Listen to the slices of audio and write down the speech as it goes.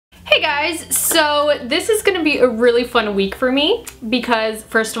guys, so this is gonna be a really fun week for me because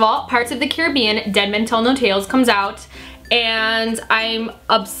first of all, Pirates of the Caribbean Dead Men Tell No Tales comes out and I'm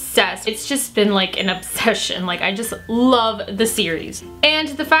obsessed. It's just been like an obsession. Like, I just love the series. And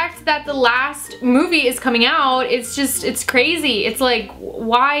the fact that the last movie is coming out, it's crazy. It's like,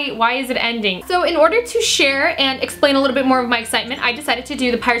 why is it ending? So in order to share and explain a little bit more of my excitement, I decided to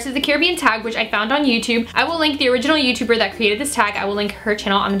do the Pirates of the Caribbean tag, which I found on YouTube. I will link the original YouTuber that created this tag. I will link her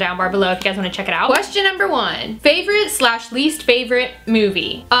channel on the down bar below if you guys want to check it out. Question number 1, favorite/least favorite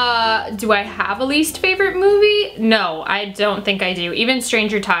movie? Do I have a least favorite movie? No, I don't think I do. Even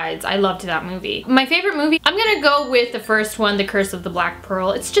Stranger Tides, I loved that movie. My favorite movie, I'm gonna go with the first one, The Curse of the Black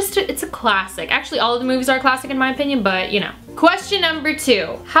Pearl. It's just, it's a classic. Actually, all of the movies are classic in my opinion, but you know. Question number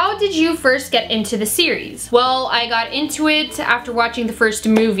 2, how did you first get into the series? Well, I got into it after watching the first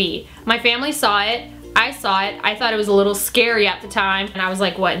movie. My family saw it. I saw it. I thought it was a little scary at the time, and I was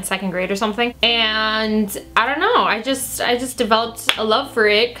like, what, in 2nd grade or something? And I don't know, I just developed a love for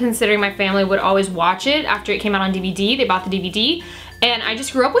it, considering my family would always watch it after it came out on DVD. They bought the DVD, and I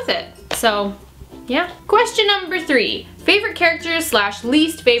just grew up with it. So, yeah. Question number 3, favorite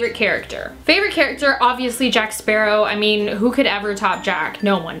character/least favorite character? Favorite character, obviously Jack Sparrow. I mean, who could ever top Jack?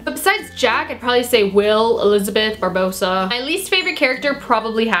 No one. But besides Jack, I'd probably say Will, Elizabeth, Barbossa. My least favorite character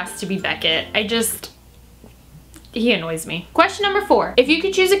probably has to be Beckett. He annoys me. Question number 4. If you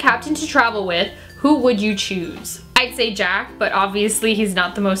could choose a captain to travel with, who would you choose? I'd say Jack, but obviously he's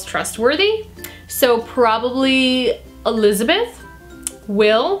not the most trustworthy. So probably Elizabeth,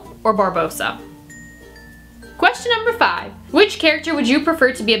 Will, or Barbossa. Question number 5. Which character would you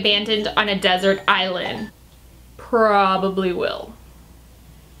prefer to be abandoned on a desert island? Probably Will.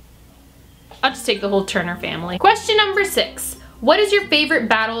 I'll just take the whole Turner family. Question number 6. What is your favorite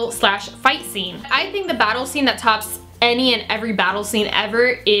battle/fight scene? I think the battle scene that tops any and every battle scene ever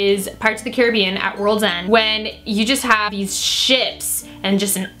is Pirates of the Caribbean at World's End, when you just have these ships and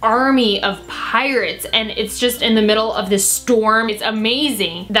just an army of pirates and it's just in the middle of this storm. It's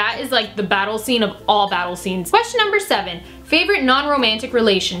amazing. That is like the battle scene of all battle scenes. Question number 7, favorite non-romantic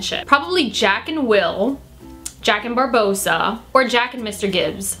relationship? Probably Jack and Will, Jack and Barbossa, or Jack and Mr.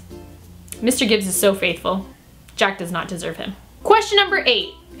 Gibbs. Mr. Gibbs is so faithful. Jack does not deserve him. Question number 8,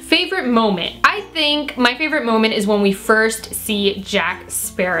 favorite moment? I think my favorite moment is when we first see Jack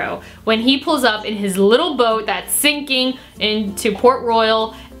Sparrow. When he pulls up in his little boat that's sinking into Port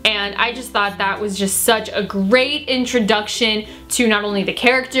Royal, and I just thought that was just such a great introduction to not only the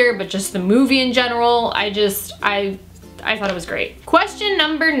character, but just the movie in general. I thought it was great. Question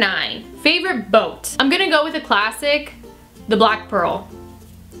number 9, favorite boat? I'm gonna go with a classic, the Black Pearl.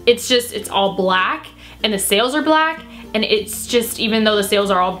 It's all black, and the sails are black, and it's just, even though the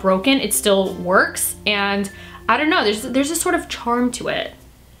sails are all broken, it still works, and I don't know, there's a sort of charm to it.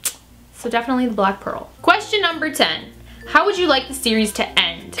 So definitely the Black Pearl. Question number 10, how would you like the series to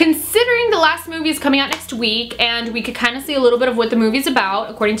end? Considering the last movie is coming out next week and we could kind of see a little bit of what the movie's about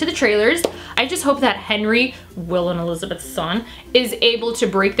according to the trailers, I just hope that Henry, Will and Elizabeth's son, is able to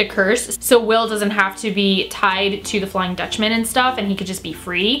break the curse so Will doesn't have to be tied to the Flying Dutchmen and stuff and he could just be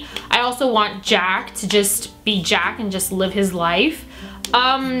free. I also want Jack to just be Jack and just live his life.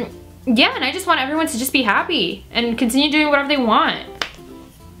 Yeah, and I just want everyone to just be happy and continue doing whatever they want.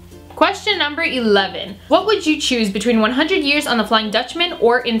 Question number 11. What would you choose between 100 years on the Flying Dutchman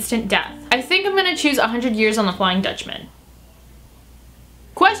or instant death? I think I'm gonna choose 100 years on the Flying Dutchman.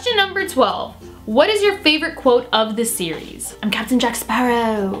 Question number 12. What is your favorite quote of the series? I'm Captain Jack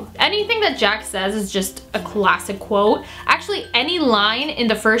Sparrow. Anything that Jack says is just a classic quote. Actually, any line in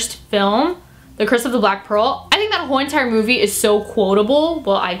the first film, The Curse of the Black Pearl, I think that whole entire movie is so quotable.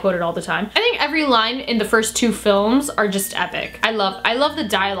 Well, I quote it all the time. I think every line in the first 2 films are just epic. I love the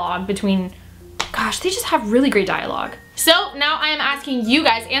dialogue between, gosh, they just have really great dialogue. So now I am asking you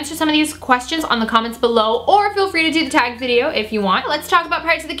guys, answer some of these questions on the comments below, or feel free to do the tag video if you want. Let's talk about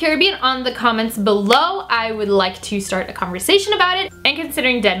Pirates of the Caribbean on the comments below. I would like to start a conversation about it. And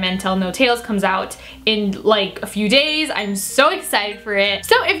considering Dead Men Tell No Tales comes out in like a few days, I'm so excited for it.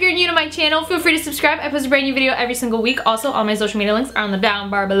 So if you're new to my channel, feel free to subscribe. I post a brand new video every single week. Also, all my social media links are on the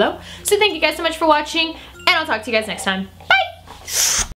down bar below. So thank you guys so much for watching, and I'll talk to you guys next time.